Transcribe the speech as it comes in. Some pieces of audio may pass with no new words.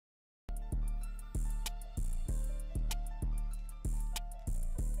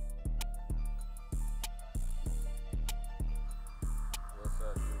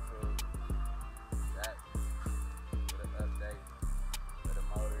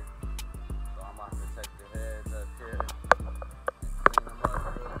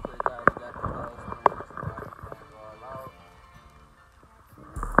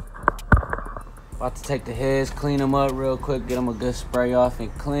About to take the heads, clean them up real quick, get them a good spray off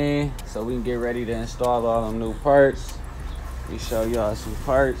and clean so we can get ready to install all them new parts. We show y'all some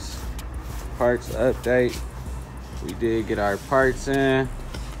parts update. We did get our parts in.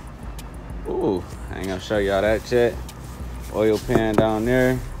 Ooh, I ain't gonna show y'all that yet. Oil pan down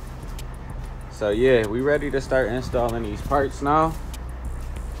there. So yeah, we ready to start installing these parts now.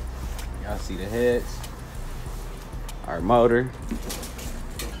 Y'all see the heads, our motor.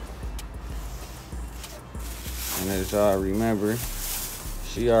 And as y'all remember,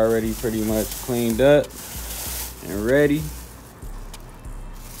 she already pretty much cleaned up and ready.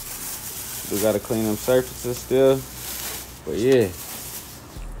 We gotta clean them surfaces still. But yeah,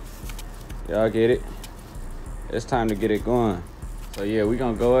 y'all get it. It's time to get it going. So yeah, we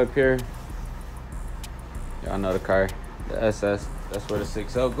gonna go up here. Y'all know the car, the SS. That's where the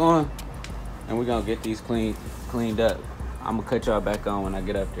 6L going. And we gonna get these cleaned up. I'm gonna cut y'all back on when I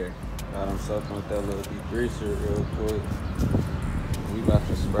get up there. Got them soaking with that little degreaser real quick. We about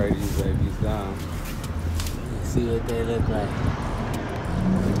to spray these babies down. Let's see what they look like.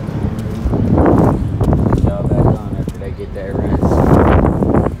 Put y'all back on after they get that rinse. I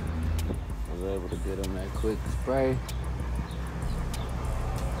was able to get them that quick spray.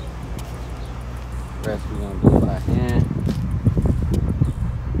 Rest we gonna do by hand.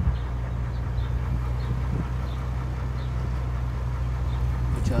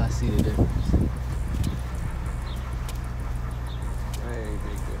 But y'all see the difference. Way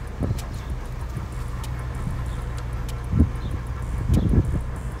big difference.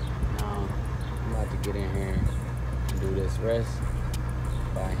 Now I'm about to get in here and do this rest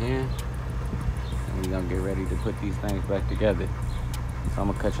by hand. And we're gonna get ready to put these things back together. So I'm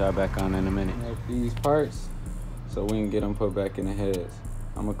gonna cut y'all back on in a minute. Make these parts so we can get them put back in the heads.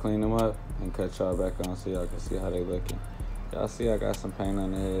 I'm gonna clean them up and cut y'all back on so y'all can see how they looking. Y'all see I got some paint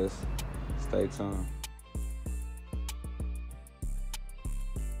on the heads. Stay tuned.